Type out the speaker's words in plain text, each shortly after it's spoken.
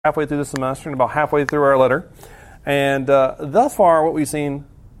halfway through the semester and about halfway through our letter. And thus far, what we've seen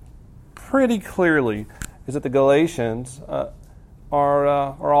pretty clearly is that the Galatians are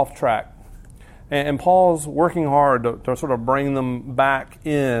off track. And Paul's working hard to sort of bring them back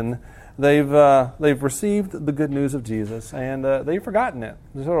in. They've received the good news of Jesus, and they've forgotten it.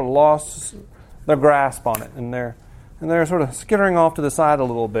 They sort of lost their grasp on it, and they're sort of skittering off to the side a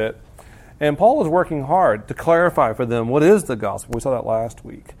little bit. And Paul is working hard to clarify for them what is the gospel. We saw that last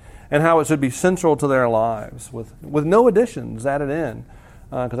week, and how it should be central to their lives, with no additions added in,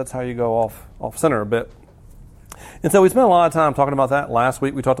 because that's how you go off center a bit. And so we spent a lot of time talking about that. Last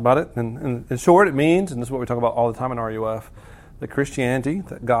week we talked about it, and in short it means, and this is what we talk about all the time in RUF, that Christianity,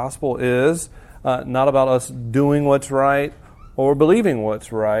 that gospel is not about us doing what's right or believing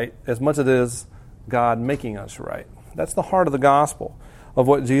what's right, as much as it is God making us right. That's the heart of the gospel, of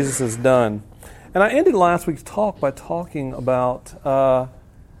what Jesus has done. And I ended last week's talk by talking about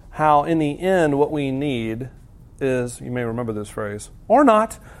how in the end what we need is, you may remember this phrase, or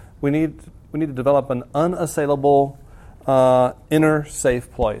not, we need to develop an unassailable inner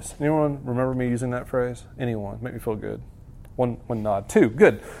safe place. Anyone remember me using that phrase? Anyone? Make me feel good. One nod. Two.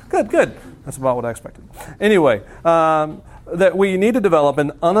 Good. That's about what I expected. Anyway, that we need to develop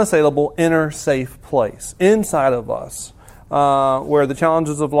an unassailable inner safe place inside of us, where the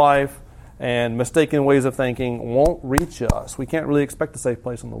challenges of life and mistaken ways of thinking won't reach us. We can't really expect a safe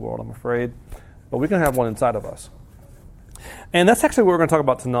place in the world, I'm afraid, but we can have one inside of us. And that's actually what we're going to talk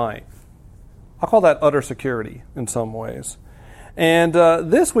about tonight. I'll call that utter security in some ways. And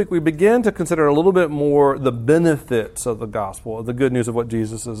this week we begin to consider a little bit more the benefits of the gospel, of the good news of what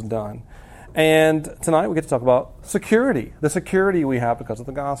Jesus has done. And tonight we get to talk about security, the security we have because of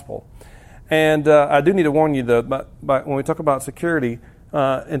the gospel. And I do need to warn you, though, but when we talk about security,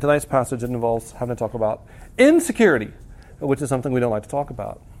 in tonight's passage, it involves having to talk about insecurity, which is something we don't like to talk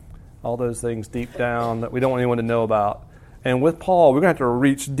about. All those things deep down that we don't want anyone to know about. And with Paul, we're going to have to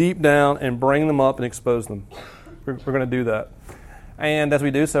reach deep down and bring them up and expose them. We're going to do that. And as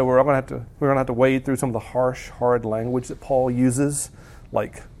we do so, we're going to have to wade through some of the harsh, hard language that Paul uses,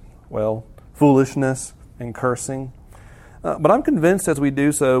 like, foolishness and cursing. But I'm convinced as we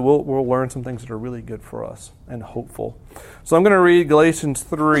do so, we'll learn some things that are really good for us and hopeful. So I'm going to read Galatians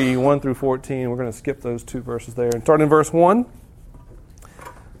 3, 1 through 14. We're going to skip those two verses there. And start in verse 1.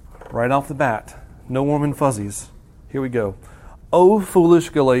 Right off the bat. No warm and fuzzies. Here we go. O foolish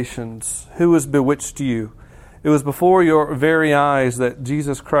Galatians, who has bewitched you? It was before your very eyes that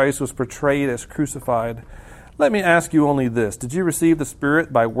Jesus Christ was portrayed as crucified. Let me ask you only this. Did you receive the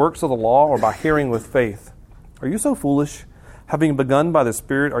Spirit by works of the law or by hearing with faith? Are you so foolish? Having begun by the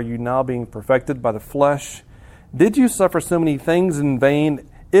Spirit, are you now being perfected by the flesh? Did you suffer so many things in vain,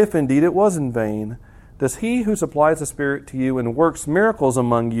 if indeed it was in vain? Does he who supplies the Spirit to you and works miracles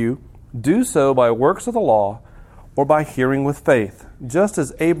among you do so by works of the law or by hearing with faith, just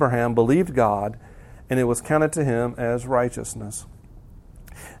as Abraham believed God, and it was counted to him as righteousness?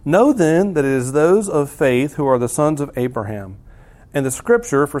 Know then that it is those of faith who are the sons of Abraham. And the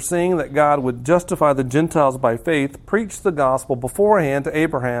Scripture, foreseeing that God would justify the Gentiles by faith, preached the gospel beforehand to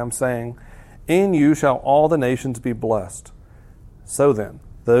Abraham, saying, In you shall all the nations be blessed. So then,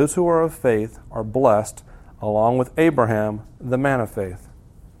 those who are of faith are blessed, along with Abraham, the man of faith.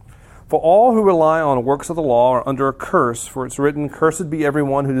 For all who rely on works of the law are under a curse, for it's written, Cursed be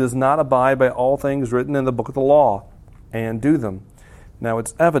everyone who does not abide by all things written in the book of the law, and do them. Now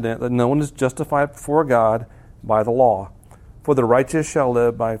it's evident that no one is justified before God by the law, for the righteous shall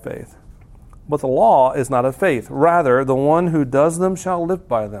live by faith. But the law is not of faith. Rather, the one who does them shall live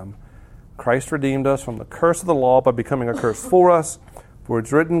by them. Christ redeemed us from the curse of the law by becoming a curse for us. For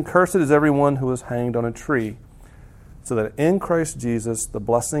it's written, Cursed is everyone who is hanged on a tree, so that in Christ Jesus the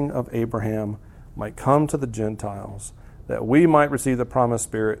blessing of Abraham might come to the Gentiles, that we might receive the promised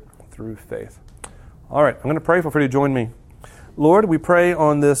Spirit through faith. All right, I'm going to pray. Feel free to join me. Lord, we pray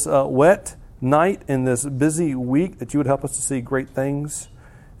on this wet night in this busy week that you would help us to see great things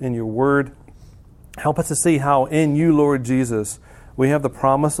in your word. Help us to see how in you, Lord Jesus, we have the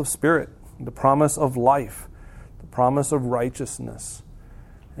promise of Spirit, the promise of life, the promise of righteousness.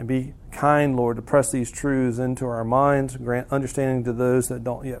 And be kind, Lord, to press these truths into our minds, grant understanding to those that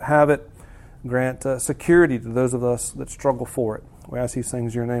don't yet have it, grant security to those of us that struggle for it. We ask these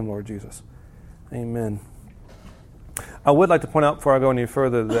things in your name, Lord Jesus. Amen. I would like to point out before I go any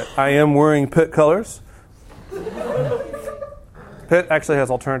further that I am wearing Pitt colors. Pitt actually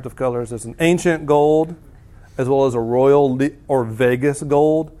has alternative colors. There's an ancient gold as well as a royal or Vegas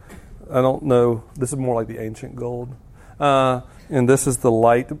gold. I don't know. This is more like the ancient gold. And this is the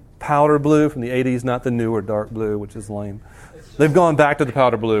light powder blue from the 80s, not the newer dark blue, which is lame. They've gone back to the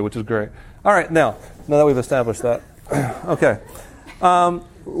powder blue, which is great. All right, now that we've established that, okay.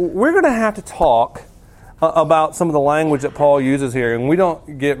 We're going to have to talk about some of the language that Paul uses here, and we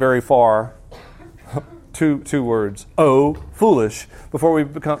don't get very far. Two words. Oh, foolish. Before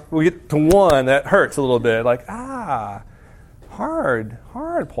we get to one that hurts a little bit. Like, hard,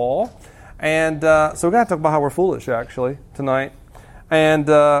 Paul. And so we're going to talk about how we're foolish, actually, tonight. And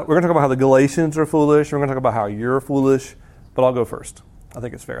we're going to talk about how the Galatians are foolish. We're going to talk about how you're foolish. But I'll go first. I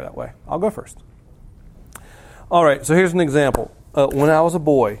think it's fair that way. I'll go first. All right, so here's an example. When I was a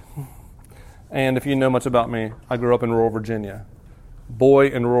boy, and if you know much about me, I grew up in rural Virginia. Boy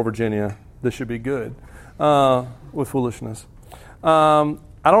in rural Virginia, this should be good. With foolishness. I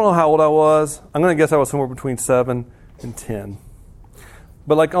don't know how old I was. I'm going to guess I was somewhere between 7 and 10.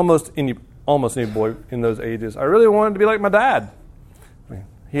 But like almost any boy in those ages, I really wanted to be like my dad. I mean,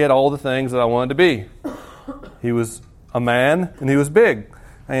 he had all the things that I wanted to be. He was a man, and he was big.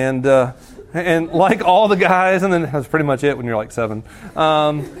 And like all the guys, and then that's pretty much it when you're like 7.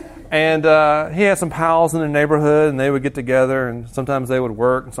 And he had some pals in the neighborhood, and they would get together, and sometimes they would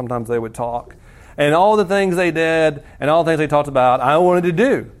work, and sometimes they would talk. And all the things they did and all the things they talked about, I wanted to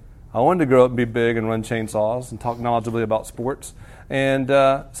do. I wanted to grow up and be big and run chainsaws and talk knowledgeably about sports. And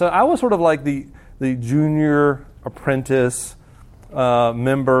so I was sort of like the junior apprentice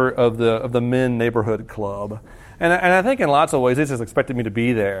member of the men neighborhood club. And I think in lots of ways they just expected me to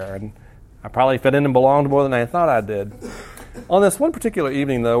be there. And I probably fit in and belonged more than I thought I did. On this one particular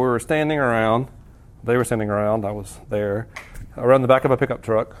evening, though, we were standing around. They were standing around. I was there. Around the back of a pickup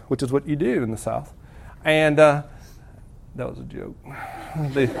truck, which is what you do in the South. And that was a joke.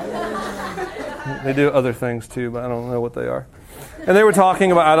 They do other things too, but I don't know what they are. And they were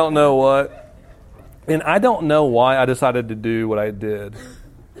talking about I don't know what. And I don't know why I decided to do what I did.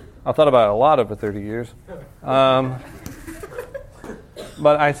 I thought about it a lot over 30 years. But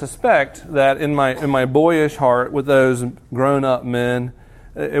I suspect that in my boyish heart with those grown-up men,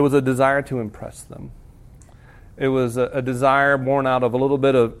 it was a desire to impress them. It was a desire born out of a little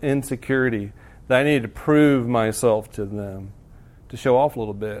bit of insecurity that I needed to prove myself to them, to show off a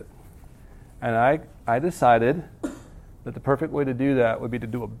little bit. And I decided that the perfect way to do that would be to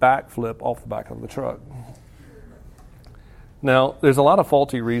do a backflip off the back of the truck. Now, there's a lot of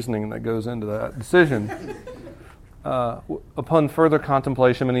faulty reasoning that goes into that decision. Upon further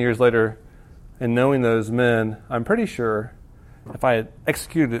contemplation many years later and knowing those men, I'm pretty sure if I had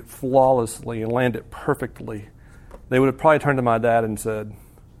executed it flawlessly and landed it perfectly, they would have probably turned to my dad and said,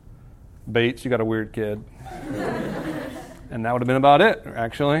 Bates, you got a weird kid. And that would have been about it,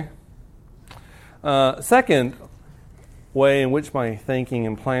 actually. Second way in which my thinking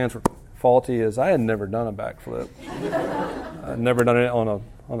and plans were faulty is I had never done a backflip. I'd never done it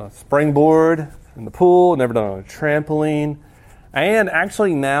on a springboard in the pool, never done it on a trampoline. And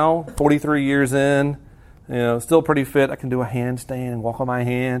actually now, 43 years in, still pretty fit. I can do a handstand and walk on my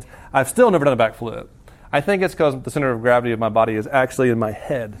hands. I've still never done a backflip. I think it's because the center of gravity of my body is actually in my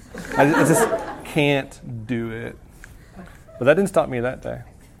head. I just can't do it. But that didn't stop me that day.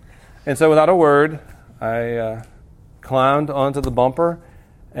 And so without a word, I climbed onto the bumper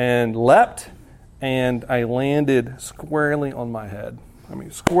and leapt, and I landed squarely on my head.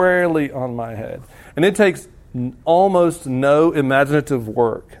 Squarely on my head. And it takes almost no imaginative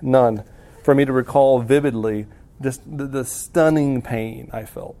work, none, for me to recall vividly just the stunning pain I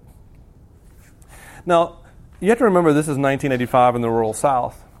felt. Now, you have to remember this is 1985 in the rural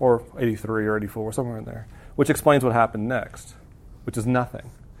South, or 83 or 84, somewhere in there, which explains what happened next, which is nothing.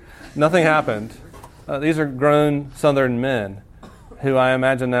 Nothing happened. These are grown Southern men who I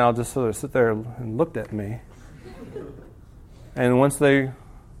imagine now just sort of sit there and looked at me. And once they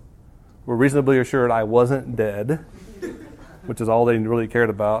were reasonably assured I wasn't dead, which is all they really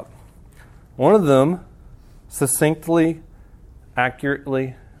cared about, one of them succinctly,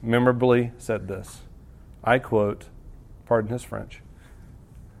 accurately, memorably said this. I quote, pardon his French,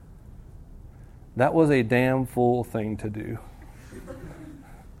 "That was a damn fool thing to do."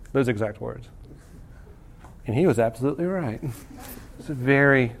 Those exact words. And he was absolutely right. It's a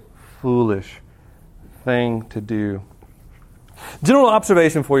very foolish thing to do. General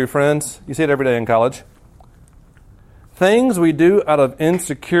observation for you, friends. You see it every day in college. Things we do out of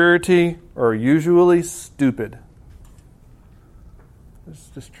insecurity are usually stupid. It's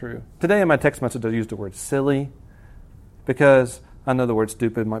just true. Today in my text message I used the word silly because I know the word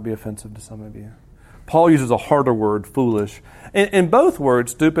stupid might be offensive to some of you. Paul uses a harder word, foolish. In both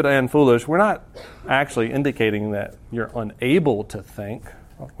words, stupid and foolish, we're not actually indicating that you're unable to think.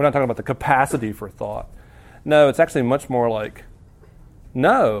 We're not talking about the capacity for thought. No, it's actually much more like,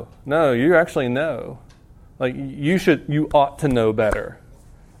 no, you actually know. Like you ought to know better.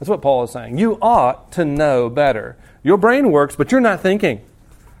 That's what Paul is saying. You ought to know better. Your brain works, but you're not thinking.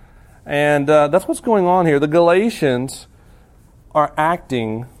 And that's what's going on here. The Galatians are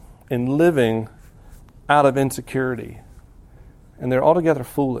acting and living out of insecurity. And they're altogether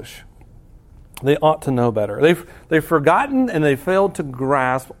foolish. They ought to know better. They've forgotten and they failed to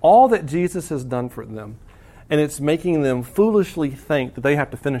grasp all that Jesus has done for them. And it's making them foolishly think that they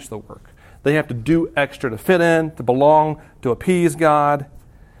have to finish the work. They have to do extra to fit in, to belong, to appease God.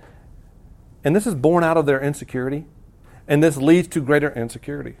 And this is born out of their insecurity. And this leads to greater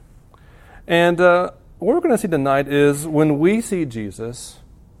insecurity. And what we're going to see tonight is when we see Jesus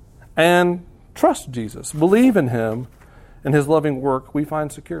and trust Jesus, believe in Him and His loving work, we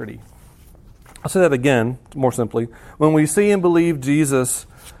find security. I'll say that again, more simply. When we see and believe Jesus'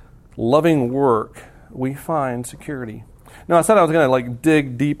 loving work, we find security. Now, I said I was going to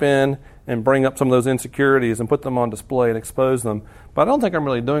dig deep in and bring up some of those insecurities and put them on display and expose them. But I don't think I'm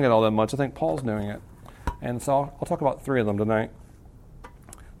really doing it all that much. I think Paul's doing it. And so I'll talk about three of them tonight.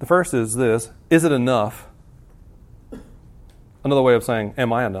 The first is this: is it enough? Another way of saying,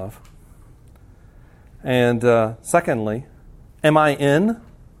 am I enough? And secondly, am I in?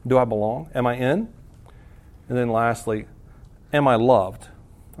 Do I belong? Am I in? And then lastly, am I loved?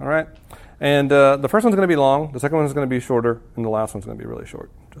 All right? And the first one's going to be long, the second one's going to be shorter, and the last one's going to be really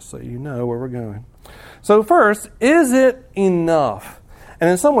short, just so you know where we're going. So first, is it enough? And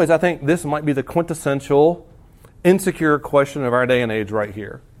in some ways, I think this might be the quintessential insecure question of our day and age right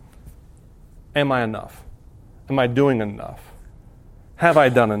here. Am I enough? Am I doing enough? Have I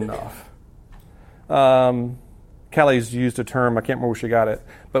done enough? Kelly's used a term, I can't remember where she got it,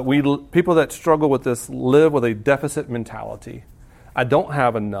 but people that struggle with this live with a deficit mentality. I don't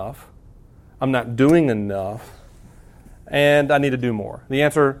have enough. I'm not doing enough. And I need to do more. The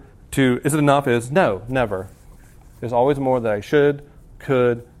answer to is it enough is no, never. There's always more that I should,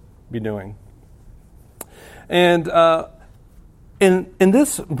 could be doing. And in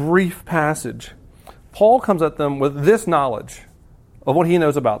this brief passage, Paul comes at them with this knowledge of what he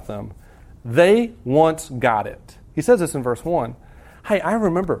knows about them. They once got it. He says this in verse 1. Hey, I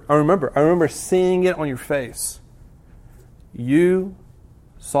remember seeing it on your face. You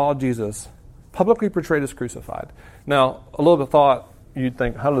saw Jesus publicly portrayed as crucified. Now, a little bit of thought, you'd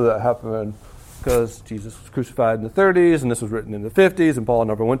think, how did that happen? Because Jesus was crucified in the 30s, and this was written in the 50s, and Paul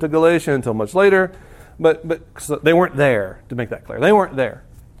never went to Galatia until much later. But so they weren't there, to make that clear. They weren't there.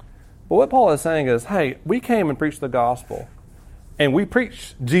 But what Paul is saying is, hey, we came and preached the gospel, and we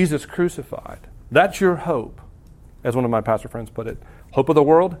preached Jesus crucified. That's your hope, as one of my pastor friends put it. Hope of the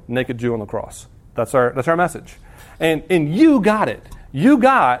world, naked Jew on the cross. That's our message. And you got it. You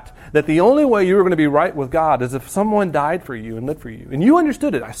got that the only way you were going to be right with God is if someone died for you and lived for you. And you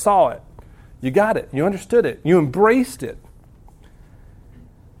understood it. I saw it. You got it. You understood it. You embraced it.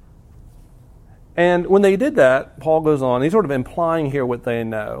 And when they did that, Paul goes on, he's sort of implying here what they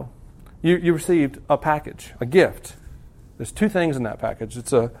know. You received a package, a gift. There's two things in that package.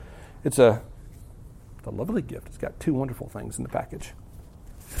 It's a lovely gift. It's got two wonderful things in the package.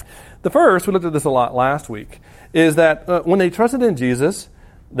 The first, we looked at this a lot last week, is that when they trusted in Jesus,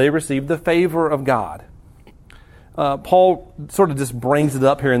 they received the favor of God. Paul sort of just brings it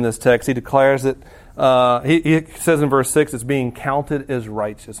up here in this text. He declares it. He says in verse 6, it's being counted as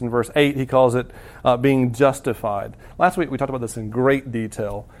righteous. In verse 8, he calls it being justified. Last week, we talked about this in great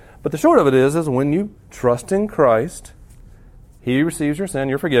detail. But the short of it is when you trust in Christ, He receives your sin,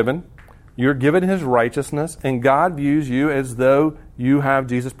 you're forgiven, you're given His righteousness, and God views you as though you have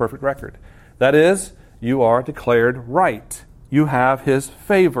Jesus' perfect record. That is, you are declared right. You have His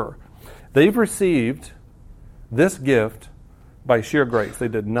favor. They've received this gift by sheer grace. They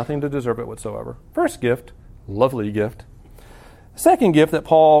did nothing to deserve it whatsoever. First gift, lovely gift. Second gift that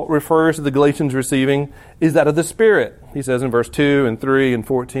Paul refers to the Galatians receiving is that of the Spirit. He says in verse 2 and 3 and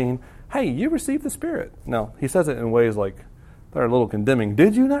 14, hey, you received the Spirit. Now, he says it in ways like they're a little condemning.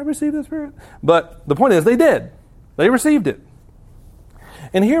 Did you not receive the Spirit? But the point is they did. They received it.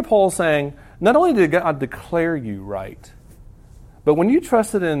 And here Paul's saying, not only did God declare you right, but when you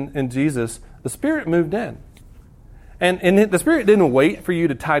trusted in Jesus, the Spirit moved in. And the Spirit didn't wait for you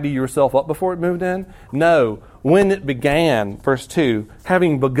to tidy yourself up before it moved in. No, when it began, verse 2,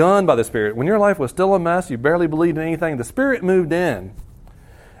 having begun by the Spirit, when your life was still a mess, you barely believed in anything, the Spirit moved in.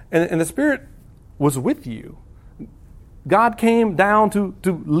 And the Spirit was with you. God came down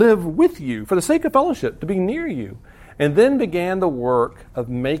to live with you for the sake of fellowship, to be near you. And then began the work of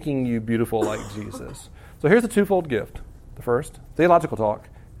making you beautiful like Jesus. So here's the twofold gift. The first, theological talk,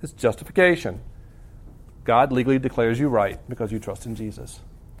 is justification. God legally declares you right because you trust in Jesus.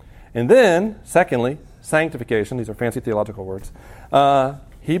 And then, secondly, sanctification. These are fancy theological words.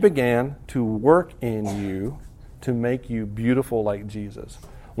 He began to work in you to make you beautiful like Jesus.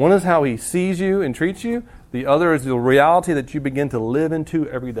 One is how he sees you and treats you. The other is the reality that you begin to live into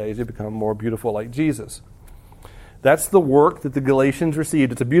every day as you become more beautiful like Jesus. That's the work that the Galatians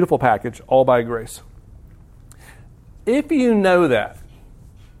received. It's a beautiful package, all by grace. If you know that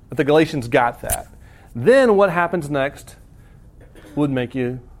the Galatians got that, then what happens next would make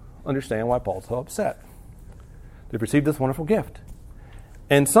you understand why Paul's so upset. They've received this wonderful gift.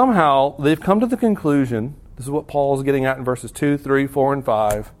 And somehow they've come to the conclusion, this is what Paul is getting at in verses 2, 3, 4, and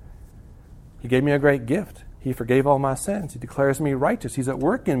 5. He gave me a great gift. He forgave all my sins. He declares me righteous. He's at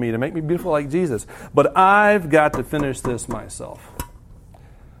work in me to make me beautiful like Jesus. But I've got to finish this myself.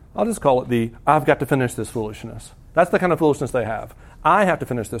 I'll just call it I've got to finish this foolishness. That's the kind of foolishness they have. I have to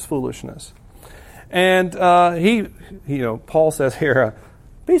finish this foolishness. And Paul says here,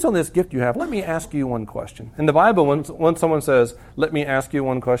 based on this gift you have, let me ask you one question. In the Bible, when someone says, let me ask you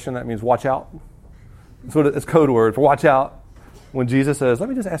one question, that means watch out. It's code word for watch out. When Jesus says, let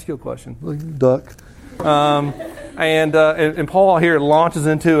me just ask you a question. Duck. And Paul here launches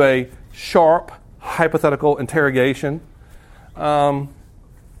into a sharp, hypothetical interrogation. But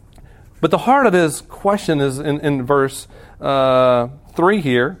the heart of his question is in verse 3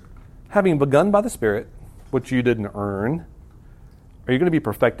 here. Having begun by the Spirit, which you didn't earn, are you going to be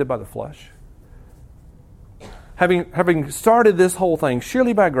perfected by the flesh? Having started this whole thing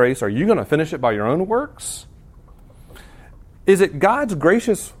surely by grace, are you going to finish it by your own works? Is it God's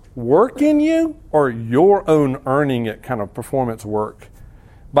gracious work in you, or your own earning it kind of performance work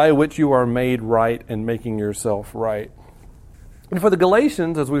by which you are made right and making yourself right? And for the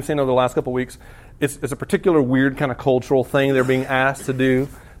Galatians, as we've seen over the last couple of weeks, it's a particular weird kind of cultural thing they're being asked to do.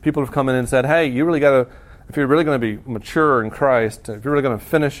 People have come in and said, hey, you really got to, if you're really going to be mature in Christ, if you're really going to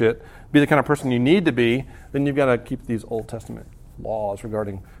finish it, be the kind of person you need to be, then you've got to keep these Old Testament laws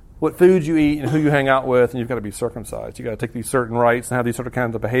regarding what foods you eat and who you hang out with, and you've got to be circumcised. You've got to take these certain rites and have these certain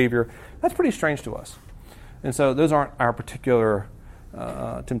kinds of behavior. That's pretty strange to us. And so those aren't our particular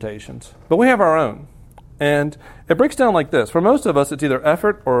temptations. But we have our own. And it breaks down like this. For most of us, it's either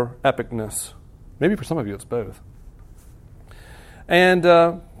effort or epicness. Maybe for some of you, it's both. And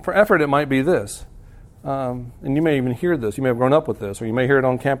for effort, it might be this. And you may even hear this. You may have grown up with this, or you may hear it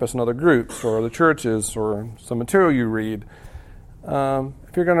on campus in other groups, or the churches, or some material you read.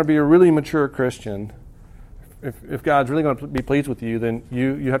 If you're going to be a really mature Christian, if God's really going to be pleased with you, then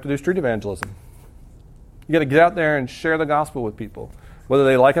you have to do street evangelism. You got to get out there and share the gospel with people, whether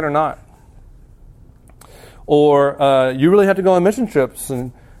they like it or not. Or you really have to go on mission trips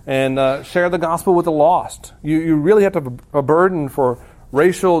and share the gospel with the lost. You really have to have a burden for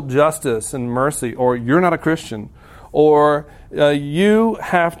racial justice and mercy, or you're not a Christian. Or you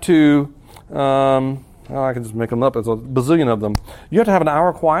have to, I can just make them up, there's a bazillion of them. You have to have an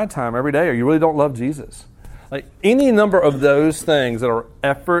hour quiet time every day, or you really don't love Jesus. Like any number of those things that are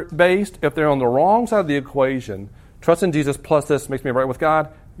effort-based, if they're on the wrong side of the equation, trust in Jesus plus this makes me right with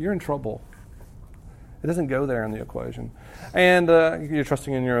God, you're in trouble. It doesn't go there in the equation. And you're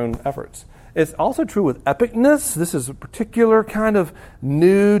trusting in your own efforts. It's also true with epicness. This is a particular kind of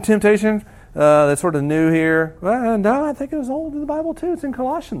new temptation that's sort of new here. Well, no, I think it was old in the Bible too. It's in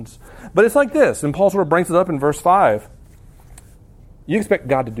Colossians. But it's like this, and Paul sort of brings it up in verse 5. You expect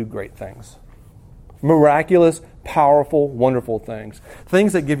God to do great things. Miraculous, powerful, wonderful things.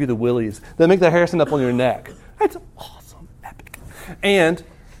 Things that give you the willies, that make the hair stand up on your neck. That's awesome, epic. And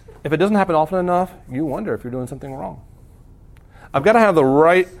if it doesn't happen often enough, you wonder if you're doing something wrong. I've got to have the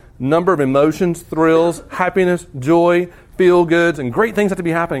right number of emotions, thrills, happiness, joy, feel-goods, and great things have to be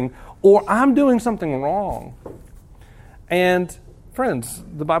happening, or I'm doing something wrong. And friends,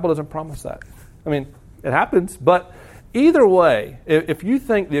 the Bible doesn't promise that. I mean, it happens, but either way, if you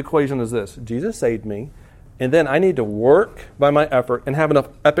think the equation is this, Jesus saved me, and then I need to work by my effort and have enough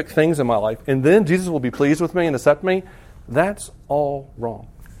epic things in my life, and then Jesus will be pleased with me and accept me, that's all wrong.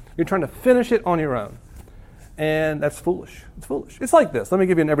 You're trying to finish it on your own. And that's foolish. It's foolish. It's like this. Let me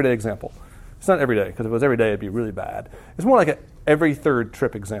give you an everyday example. It's not every day, because if it was every day, it'd be really bad. It's more like an every third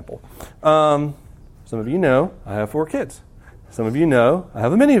trip example. Some of you know I have 4 kids. Some of you know I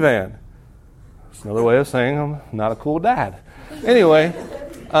have a minivan. It's another way of saying I'm not a cool dad. Anyway,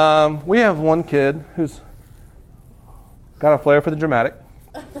 we have one kid who's got a flair for the dramatic.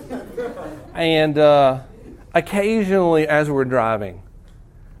 And occasionally, as we're driving,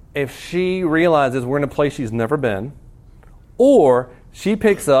 if she realizes we're in a place she's never been, or she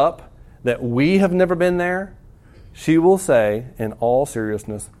picks up that we have never been there, she will say, in all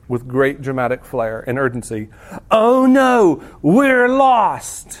seriousness, with great dramatic flair and urgency, "Oh no, we're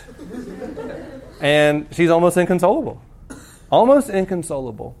lost!" And she's almost inconsolable. Almost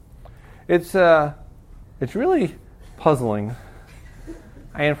inconsolable. It's really puzzling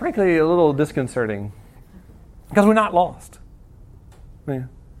and frankly a little disconcerting because we're not lost. I mean,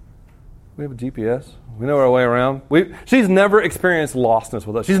 we have a GPS. We know our way around. She's never experienced lostness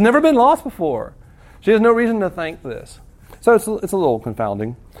with us. She's never been lost before. She has no reason to think this. So it's a little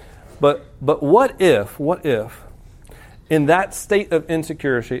confounding. But what if in that state of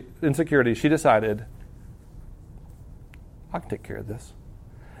insecurity she decided, I can take care of this.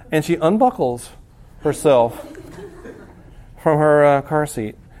 And she unbuckles herself from her car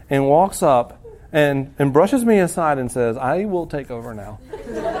seat and walks up and brushes me aside and says, "I will take over now."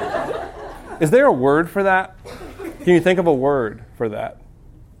 Is there a word for that? Can you think of a word for that?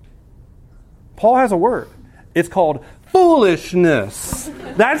 Paul has a word. It's called foolishness.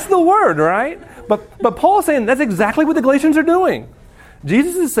 That's the word, right? But Paul's saying that's exactly what the Galatians are doing.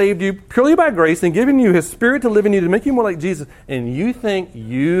 Jesus has saved you purely by grace and given you His Spirit to live in you to make you more like Jesus, and you think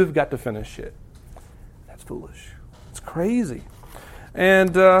you've got to finish it. That's foolish. It's crazy.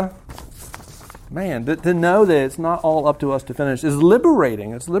 And, man, to know that it's not all up to us to finish is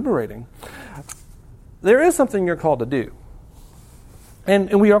liberating. It's liberating. There is something you're called to do.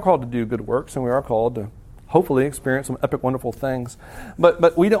 And we are called to do good works, and we are called to hopefully experience some epic, wonderful things.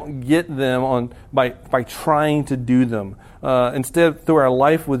 But we don't get them by trying to do them. Instead, through our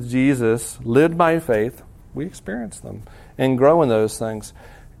life with Jesus, lived by faith, we experience them and grow in those things.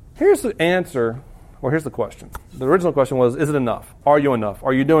 Here's the answer, or here's the question. The original question was, is it enough? Are you enough?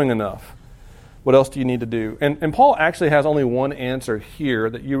 Are you doing enough? What else do you need to do? And Paul actually has only one answer here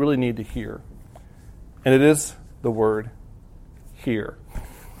that you really need to hear. And it is the word hear.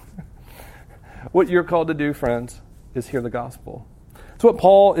 What you're called to do, friends, is hear the gospel. So what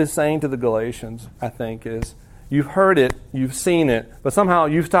Paul is saying to the Galatians, I think, is you've heard it, you've seen it, but somehow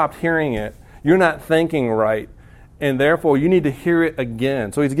you've stopped hearing it. You're not thinking right, and therefore you need to hear it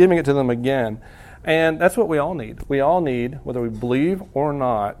again. So he's giving it to them again. And that's what we all need. We all need, whether we believe or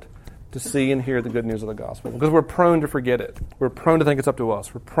not, to see and hear the good news of the gospel. Because we're prone to forget it. We're prone to think it's up to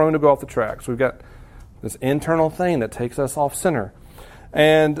us. We're prone to go off the tracks. We've got this internal thing that takes us off center.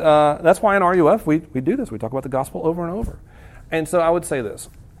 And that's why in RUF we do this. We talk about the gospel over and over. And so I would say this.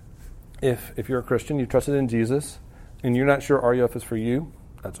 If you're a Christian, you've trusted in Jesus, and you're not sure RUF is for you,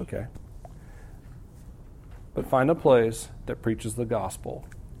 that's okay. But find a place that preaches the gospel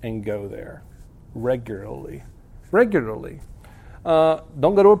and go there regularly. Regularly.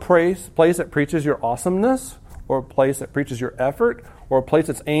 Don't go to a place that preaches your awesomeness, or a place that preaches your effort, or a place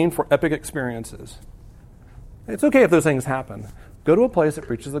that's aimed for epic experiences. It's okay if those things happen. Go to a place that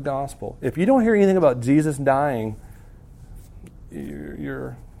preaches the gospel. If you don't hear anything about Jesus dying,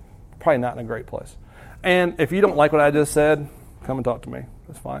 you're probably not in a great place. And if you don't like what I just said, come and talk to me.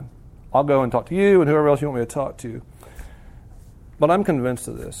 That's fine. I'll go and talk to you and whoever else you want me to talk to. But I'm convinced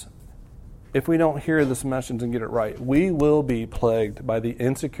of this. If we don't hear this message and get it right, we will be plagued by the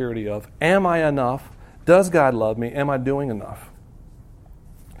insecurity of, am I enough? Does God love me? Am I doing enough?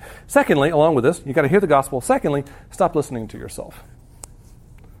 Secondly, along with this, you've got to hear the gospel. Secondly, stop listening to yourself.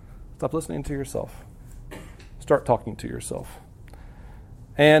 Stop listening to yourself. Start talking to yourself.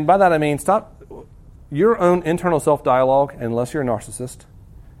 And by that I mean stop your own internal self-dialogue, unless you're a narcissist,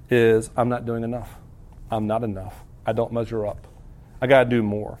 is I'm not doing enough. I'm not enough. I don't measure up. I got to do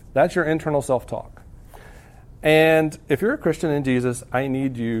more. That's your internal self-talk. And if you're a Christian in Jesus, I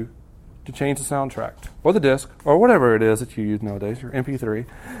need you to change the soundtrack or the disc or whatever it is that you use nowadays, your MP3,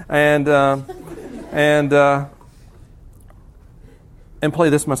 and play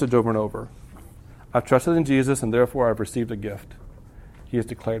this message over and over. I've trusted in Jesus, and therefore I've received a gift. He has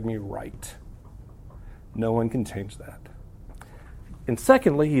declared me right. No one can change that. And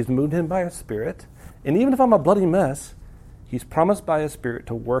secondly, He's moved in by His Spirit, and even if I'm a bloody mess, He's promised by His Spirit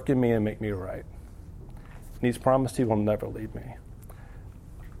to work in me and make me right. And He's promised He will never leave me.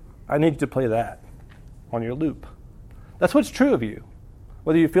 I need you to play that on your loop. That's what's true of you,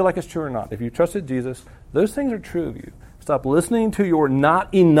 whether you feel like it's true or not. If you trusted Jesus, those things are true of you. Stop listening to your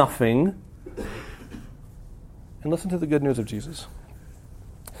not enoughing and listen to the good news of Jesus.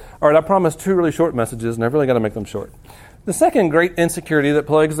 All right, I promised 2 really short messages, and I've really got to make them short. The second great insecurity that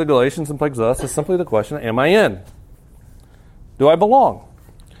plagues the Galatians and plagues us is simply the question, am I in? Do I belong?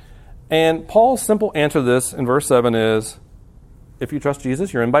 And Paul's simple answer to this in verse 7 is, if you trust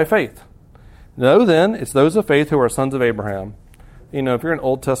Jesus, you're in by faith. No, then, it's those of faith who are sons of Abraham. You know, if you're an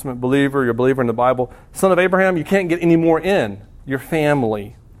Old Testament believer, you're a believer in the Bible, son of Abraham, you can't get any more in. Your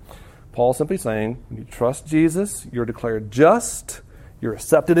family. Paul's simply saying, when you trust Jesus, you're declared just, you're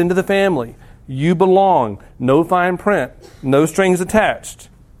accepted into the family, you belong, no fine print, no strings attached.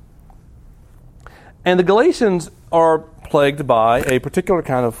 And the Galatians are plagued by a particular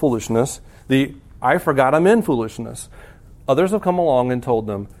kind of foolishness, the I forgot I'm in foolishness. Others have come along and told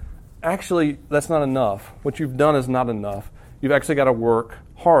them, actually, that's not enough. What you've done is not enough. You've actually got to work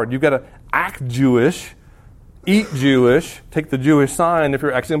hard. You've got to act Jewish, eat Jewish, take the Jewish sign if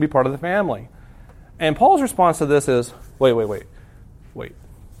you're actually going to be part of the family. And Paul's response to this is, wait.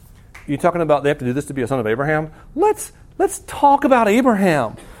 You talking about they have to do this to be a son of Abraham? Let's talk about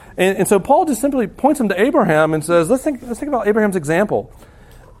Abraham. And so Paul just simply points him to Abraham and says, let's think about Abraham's example.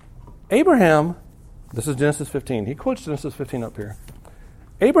 Abraham, this is Genesis 15. He quotes Genesis 15 up here.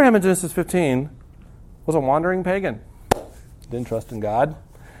 Abraham in Genesis 15 was a wandering pagan. Didn't trust in God.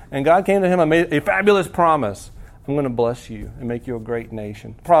 And God came to him and made a fabulous promise. I'm going to bless you and make you a great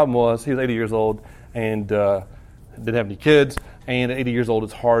nation. The problem was he was 80 years old and didn't have any kids. And at 80 years old,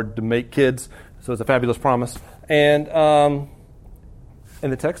 it's hard to make kids. So it's a fabulous promise. And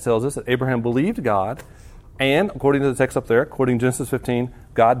the text tells us that Abraham believed God. And according to the text up there, quoting Genesis 15,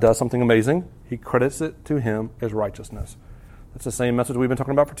 God does something amazing. He credits it to him as righteousness. That's the same message we've been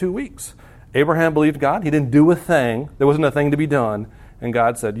talking about for 2 weeks. Abraham believed God. He didn't do a thing. There wasn't a thing to be done. And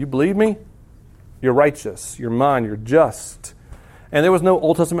God said, you believe me? You're righteous. You're mine. You're just. And there was no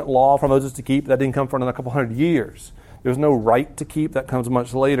Old Testament law for Moses to keep. That didn't come for another couple hundred years. There was no right to keep. That comes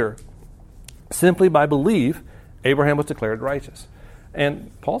much later. Simply by belief, Abraham was declared righteous.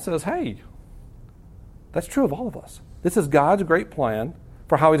 And Paul says, hey, that's true of all of us. This is God's great plan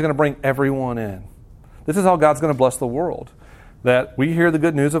for how he's going to bring everyone in. This is how God's going to bless the world. That we hear the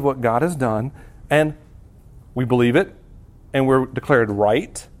good news of what God has done, and we believe it, and we're declared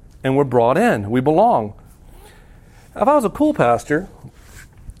right, and we're brought in. We belong. If I was a cool pastor,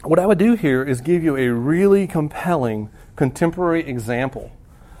 what I would do here is give you a really compelling contemporary example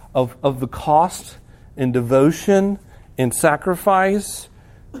of the cost in devotion, in sacrifice,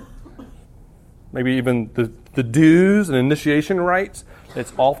 maybe even the dues and initiation rites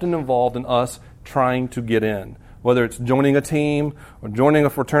that's often involved in us trying to get in. Whether it's joining a team, or joining a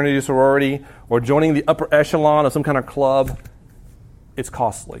fraternity or sorority, or joining the upper echelon of some kind of club, it's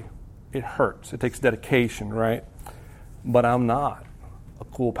costly. It hurts. It takes dedication, right? But I'm not a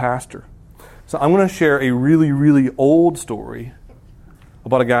cool pastor. So I'm going to share a really, really old story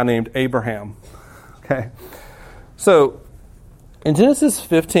about a guy named Abraham. Okay? So, in Genesis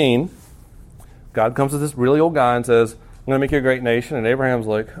 15, God comes to this really old guy and says, I'm going to make you a great nation. And Abraham's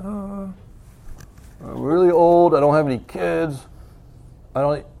like, I'm really old. I don't have any kids.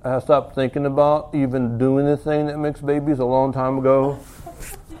 I stopped thinking about even doing the thing that makes babies a long time ago.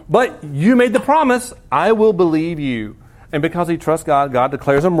 But you made the promise. I will believe you. And because he trusts God, God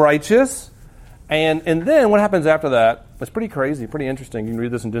declares him righteous. And then what happens after that? It's pretty crazy, pretty interesting. You can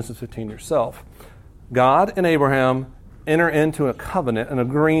read this in Genesis 15 yourself. God and Abraham enter into a covenant, an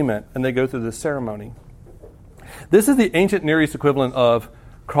agreement, and they go through this ceremony. This is the ancient Near East equivalent of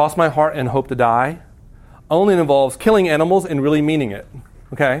cross my heart and hope to die. Only involves killing animals and really meaning it.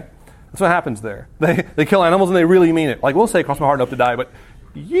 Okay? That's what happens there. They kill animals and they really mean it. Like we'll say cross my heart and hope to die, but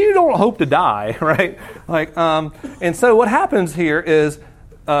you don't hope to die, right? And so what happens here is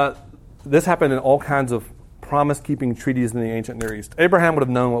this happened in all kinds of promise-keeping treaties in the ancient Near East. Abraham would have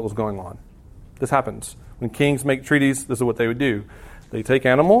known what was going on. This happens. When kings make treaties, this is what they would do. They take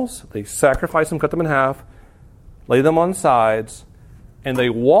animals, they sacrifice them, cut them in half, lay them on sides, and they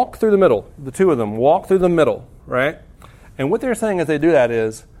walk through the middle. The two of them walk through the middle, right? And what they're saying as they do that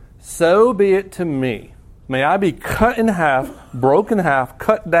is, so be it to me. May I be cut in half, broken in half,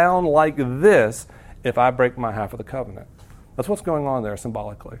 cut down like this if I break my half of the covenant. That's what's going on there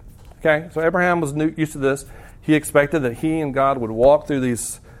symbolically. Okay, so Abraham was used to this. He expected that he and God would walk through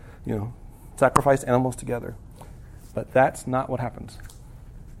these, sacrificed animals together. But that's not what happens.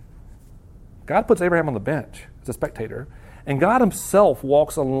 God puts Abraham on the bench as a spectator, and God himself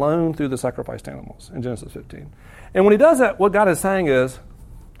walks alone through the sacrificed animals in Genesis 15. And when he does that, what God is saying is,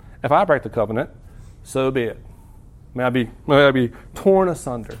 if I break the covenant, so be it. May I be torn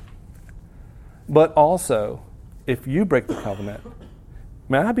asunder. But also, if you break the covenant,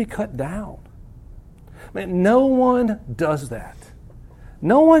 may I be cut down. Man, no one does that.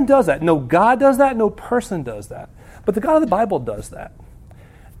 No one does that. No God does that. No person does that. But the God of the Bible does that.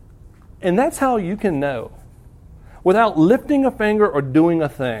 And that's how you can know, without lifting a finger or doing a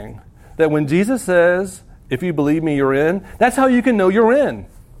thing, that when Jesus says, if you believe me, you're in, that's how you can know you're in.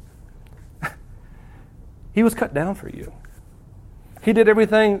 He was cut down for you. He did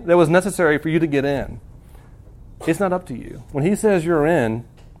everything that was necessary for you to get in. It's not up to you. When he says you're in,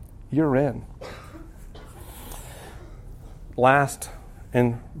 you're in. Last,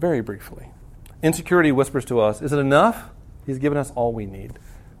 and very briefly, insecurity whispers to us, is it enough? He's given us all we need.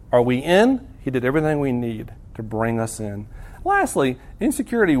 Are we in? He did everything we need to bring us in. Lastly,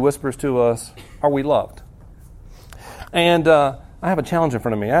 insecurity whispers to us, are we loved? And I have a challenge in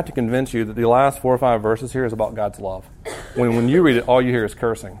front of me. I have to convince you that the last 4 or 5 verses here is about God's love. When you read it, all you hear is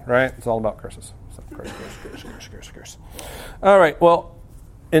cursing, right? It's all about curses. So curse. All right, well,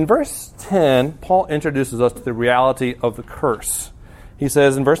 in verse 10, Paul introduces us to the reality of the curse. He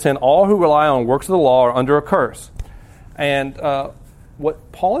says in verse 10, all who rely on works of the law are under a curse. And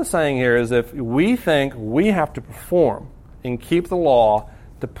what Paul is saying here is if we think we have to perform and keep the law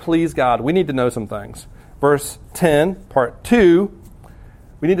to please God, we need to know some things. Verse 10, part 2,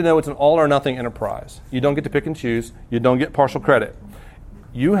 we need to know it's an all or nothing enterprise. You don't get to pick and choose. You don't get partial credit.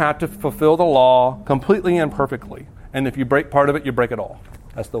 You have to fulfill the law completely and perfectly. And if you break part of it, you break it all.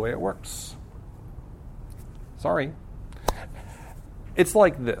 That's the way it works. Sorry. It's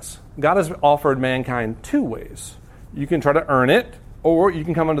like this. God has offered mankind 2 ways. You can try to earn it, or you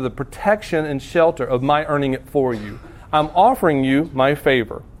can come under the protection and shelter of my earning it for you. I'm offering you my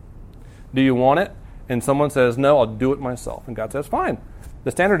favor. Do you want it? And someone says, no, I'll do it myself. And God says, fine.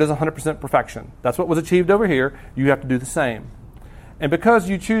 The standard is 100% perfection. That's what was achieved over here. You have to do the same. And because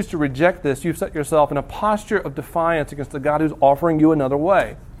you choose to reject this, you've set yourself in a posture of defiance against the God who's offering you another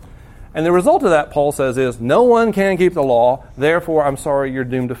way. And the result of that, Paul says, is no one can keep the law. Therefore, I'm sorry, you're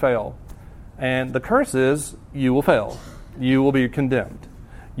doomed to fail. And the curse is you will fail. You will be condemned.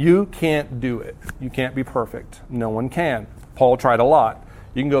 You can't do it. You can't be perfect. No one can. Paul tried a lot.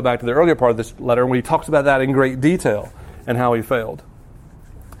 You can go back to the earlier part of this letter where he talks about that in great detail and how he failed.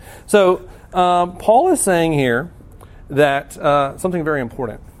 So Paul is saying here that something very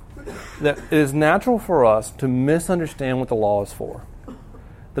important, that it is natural for us to misunderstand what the law is for.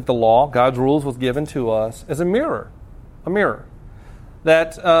 That the law, God's rules, was given to us as a mirror.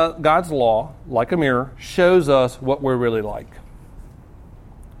 That God's law, like a mirror, shows us what we're really like.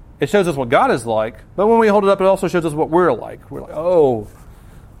 It shows us what God is like, but when we hold it up, it also shows us what we're like. We're like, oh,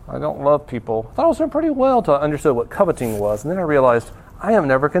 I don't love people. I thought I was doing pretty well until I understood what coveting was, and then I realized I am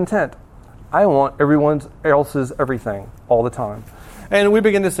never content. I want everyone else's everything all the time. And we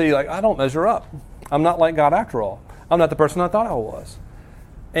begin to see, like, I don't measure up. I'm not like God after all. I'm not the person I thought I was.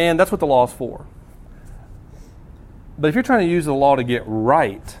 And that's what the law is for. But if you're trying to use the law to get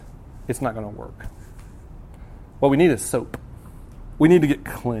right, it's not going to work. What we need is soap. We need to get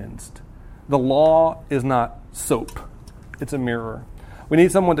cleansed. The law is not soap. It's a mirror. We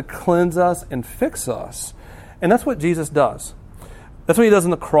need someone to cleanse us and fix us. And that's what Jesus does. That's what he does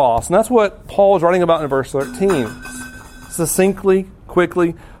on the cross. And that's what Paul is writing about in verse 13. Succinctly,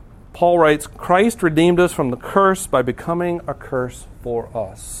 quickly, Paul writes, Christ redeemed us from the curse by becoming a curse for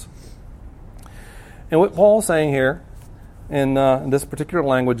us. And what Paul's saying here in this particular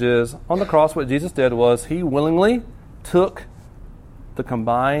language is, on the cross what Jesus did was he willingly took the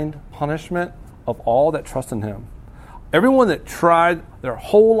combined punishment of all that trust in him. Everyone that tried their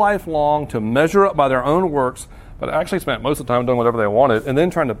whole life long to measure up by their own works, but actually spent most of the time doing whatever they wanted, and then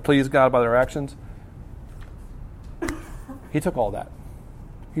trying to please God by their actions, he took all that.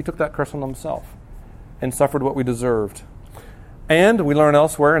 He took that curse on himself and suffered what we deserved. And we learn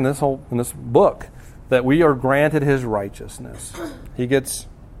elsewhere in this book that we are granted his righteousness. He gets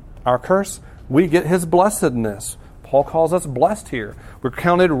our curse. We get his blessedness. Paul calls us blessed here. We're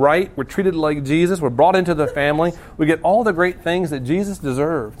counted right. We're treated like Jesus. We're brought into the family. We get all the great things that Jesus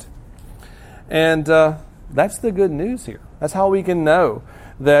deserved. And that's the good news here. That's how we can know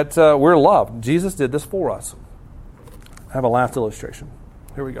that we're loved. Jesus did this for us. I have a last illustration.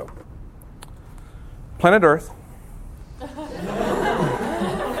 Here we go. Planet Earth.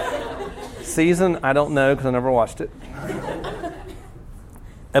 Season, I don't know because I never watched it.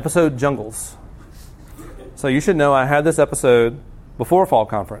 Episode Jungles. So you should know I had this episode before fall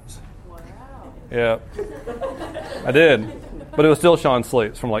conference. Wow. Yeah. I did. But it was still Shawn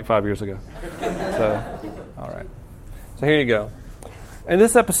Slate. It's from like 5 years ago. So, all right. So here you go. In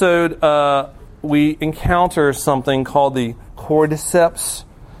this episode, we encounter something called the cordyceps.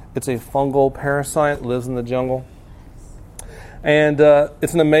 It's a fungal parasite, lives in the jungle. And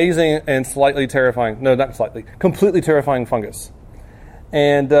it's an amazing and slightly terrifying, no, not slightly, completely terrifying fungus.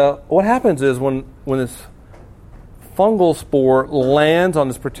 And what happens is when this fungal spore lands on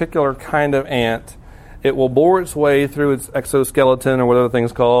this particular kind of ant, it will bore its way through its exoskeleton, or whatever the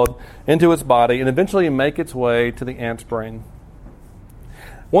thing's called, into its body, and eventually make its way to the ant's brain.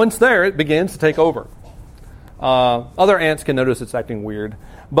 Once there, it begins to take over. Other ants can notice it's acting weird,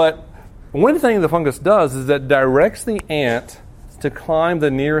 but one thing the fungus does is that directs the ant to climb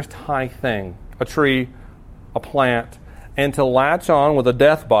the nearest high thing, a tree, a plant, and to latch on with a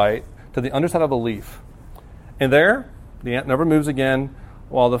death bite to the underside of a leaf. And there, the ant never moves again,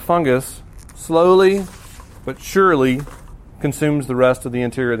 while the fungus slowly but surely consumes the rest of the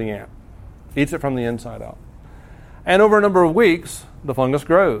interior of the ant, eats it from the inside out. And over a number of weeks, the fungus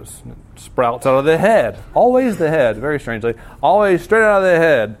grows. It sprouts out of the head, always the head, very strangely, always straight out of the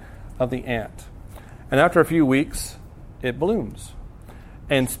head of the ant. And after a few weeks, it blooms.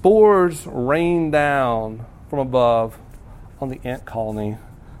 And spores rain down from above on the ant colony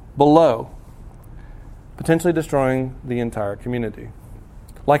below, potentially destroying the entire community.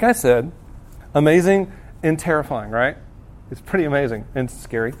 Like I said, amazing and terrifying, right? It's pretty amazing and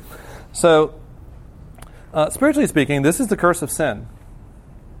scary. So, spiritually speaking, this is the curse of sin.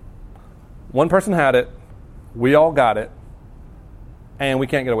 One person had it, we all got it, and we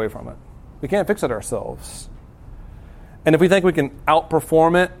can't get away from it. We can't fix it ourselves. And if we think we can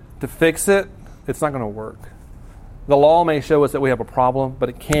outperform it to fix it, it's not going to work. The law may show us that we have a problem, but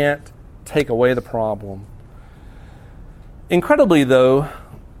it can't take away the problem. Incredibly, though,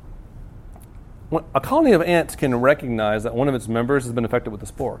 a colony of ants can recognize that one of its members has been affected with the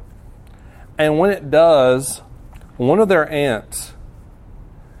spore. And when it does, one of their ants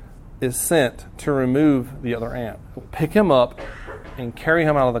is sent to remove the other ant, pick him up, and carry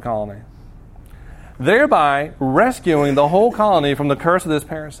him out of the colony, thereby rescuing the whole colony from the curse of this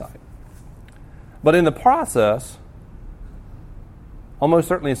parasite. But in the process, almost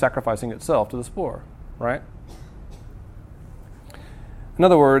certainly sacrificing itself to the spore, right? In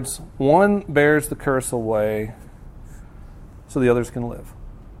other words, one bears the curse away so the others can live.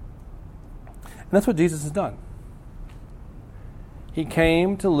 And that's what Jesus has done. He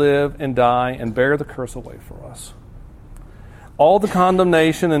came to live and die and bear the curse away for us. All the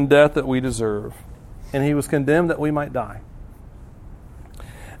condemnation and death that we deserve. And he was condemned that we might die.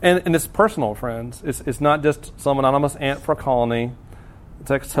 And it's personal, friends. It's not just some anonymous ant for a colony. The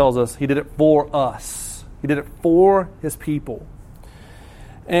text tells us he did it for us. He did it for his people.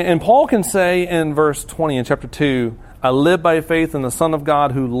 And Paul can say in verse 20 in chapter 2, I live by faith in the Son of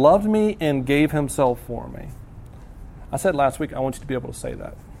God who loved me and gave himself for me. I said last week, I want you to be able to say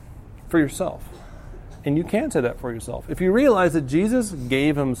that for yourself. And you can say that for yourself. If you realize that Jesus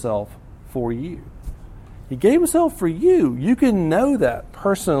gave himself for you. He gave himself for you. You can know that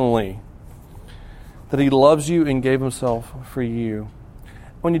personally, that he loves you and gave himself for you.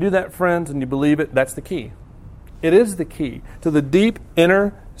 When you do that, friends, and you believe it, that's the key. It is the key to the deep,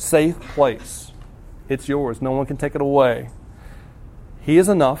 inner, safe place. It's yours. No one can take it away. He is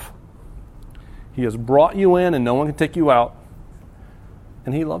enough. He has brought you in and no one can take you out.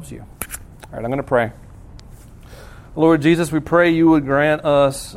 And he loves you. All right, I'm going to pray. Lord Jesus, we pray you would grant us